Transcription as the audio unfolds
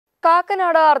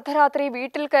കാക്കനാട് അർദ്ധരാത്രി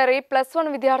വീട്ടിൽ കയറി +1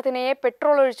 വിദ്യാർത്ഥിനിയെ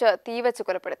പെട്രോൾ ഒഴിച്ച് തീവച്ച്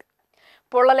കൊലപ്പെടുത്തി.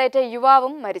 പൊള്ളലേറ്റ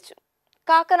യുവാവും മരിച്ചു.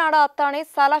 കാക്കനാട് അത്താണി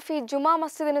സലഫി ജുമാ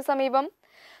മസ്ജിദിന് സമീപം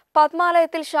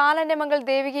പത്മാലയത്തിൽ ശാലന്റെ മകൾ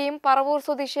ദേവികയും പറവൂർ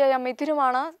സ്വദേശിയായ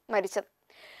മിഥുനുമാണ് മരിച്ചത്.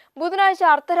 ബുധനാഴ്ച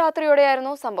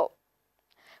അർദ്ധരാത്രിയോടെയായിരുന്നു സംഭവം.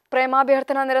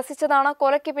 പ്രേമാഭ്യർത്ഥന നിരസിച്ചതാണ്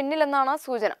കൊലയ്ക്ക് പിന്നിലെന്നാണ്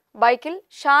സൂചന. ബൈക്കിൽ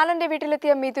ശാലന്റെ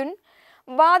വീട്ടിലെത്തിയ മിഥുൻ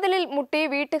വാതിലിൽ മുട്ടി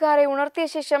വീട്ടുകാരെ ഉണർത്തിയ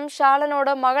ശേഷം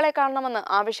ശാലനോട് മകളെ കാണണമെന്ന്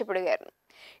ആവശ്യപ്പെടുകയായിരുന്നു.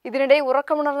 ഇതിനിടെ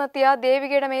ഉറക്കമുണർന്നെത്തിയ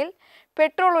ദേവികയുടെ മേൽ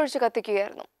പെട്രോൾ ഒഴിച്ച്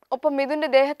കത്തിക്കുകയായിരുന്നു. ഒപ്പം മിഥുന്റെ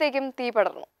ദേഹത്തേക്കും തീ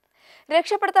പടർന്നു.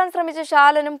 രക്ഷപ്പെടുത്താൻ ശ്രമിച്ച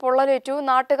ശാലനും പൊള്ളലേറ്റു.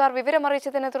 നാട്ടുകാർ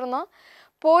വിവരമറിയിച്ചതിനെ തുടർന്ന്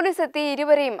പോലീസ് എത്തി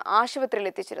ഇരുവരെയും ആശുപത്രിയിൽ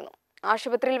എത്തിച്ചിരുന്നു.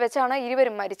 ആശുപത്രിയിൽ വെച്ചാണ്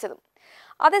ഇരുവരും മരിച്ചതും.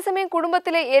 അതേസമയം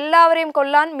കുടുംബത്തിലെ എല്ലാവരെയും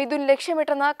കൊല്ലാൻ മിഥുൻ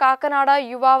ലക്ഷ്യമിട്ടെന്ന് കാക്കനാട്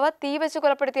യുവാവ് തീവച്ച്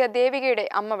കൊലപ്പെടുത്തിയ ദേവികയുടെ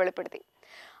അമ്മ വെളിപ്പെടുത്തി.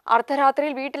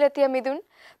 അർദ്ധരാത്രിയിൽ വീട്ടിലെത്തിയ മിഥുൻ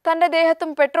തന്റെ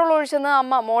ദേഹത്തും പെട്രോൾ ഒഴിച്ചെന്ന്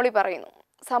അമ്മ മോളി പറയുന്നു.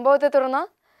 സംഭവത്തെ തുടർന്ന്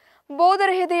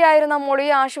ബോധരഹിതയായിരുന്ന മോളി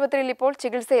ആശുപത്രിയിൽ ഇപ്പോൾ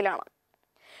ചികിത്സയിലാണ്.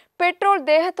 പെട്രോൾ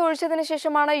ദേഹത്തൊഴിച്ചതിന്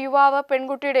ശേഷമാണ് യുവാവ്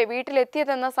പെൺകുട്ടിയുടെ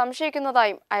വീട്ടിലെത്തിയതെന്ന്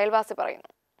സംശയിക്കുന്നതായും അയൽവാസി പറയുന്നു.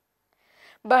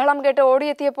 ബഹളം കേട്ട്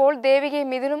ഓടിയെത്തിയപ്പോൾ ദേവികയും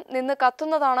മിഥുനും നിന്ന്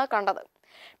കത്തുന്നതാണ് കണ്ടത്.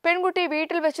 പെൺകുട്ടി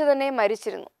വീട്ടിൽ വെച്ച് തന്നെ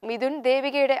മരിച്ചിരുന്നു. മിഥുൻ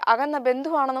ദേവികയുടെ അകന്ന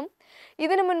ബന്ധുവാണെന്നും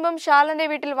ഇതിനു മുൻപും ശാലന്റെ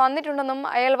വീട്ടിൽ വന്നിട്ടുണ്ടെന്നും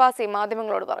അയൽവാസി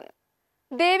മാധ്യമങ്ങളോട് പറഞ്ഞു.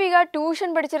 ദേവിക ട്യൂഷൻ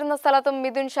പഠിച്ചിരുന്ന സ്ഥലത്തും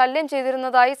മിഥുൻ ശല്യം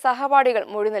ചെയ്തിരുന്നതായി സഹപാഠികൾ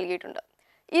മൊഴി നൽകിയിട്ടുണ്ട്.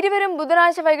 ഇരുവരും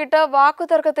ബുധനാഴ്ച വൈകിട്ട്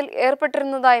വാക്കുതർക്കത്തിൽ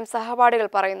ഏർപ്പെട്ടിരുന്നതായും സഹപാഠികൾ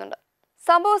പറയുന്നുണ്ട്.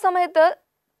 സംഭവ സമയത്ത്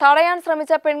തടയാൻ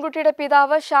ശ്രമിച്ച പെൺകുട്ടിയുടെ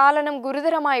പിതാവ് ശാലനും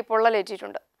ഗുരുതരമായി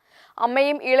പൊള്ളലേറ്റിട്ടുണ്ട്.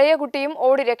 അമ്മയും ഇളയ കുട്ടിയും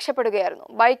ഓടി രക്ഷപ്പെടുകയായിരുന്നു.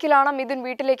 ബൈക്കിലാണ് മിഥുൻ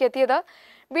വീട്ടിലേക്ക് എത്തിയത്.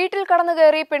 വീട്ടിൽ കടന്നു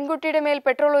കയറി പെൺകുട്ടിയുടെ മേൽ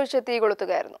പെട്രോൾ ഒഴിച്ച് തീ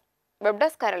കൊളുത്തുകയായിരുന്നു. Web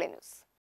desk Kairali news.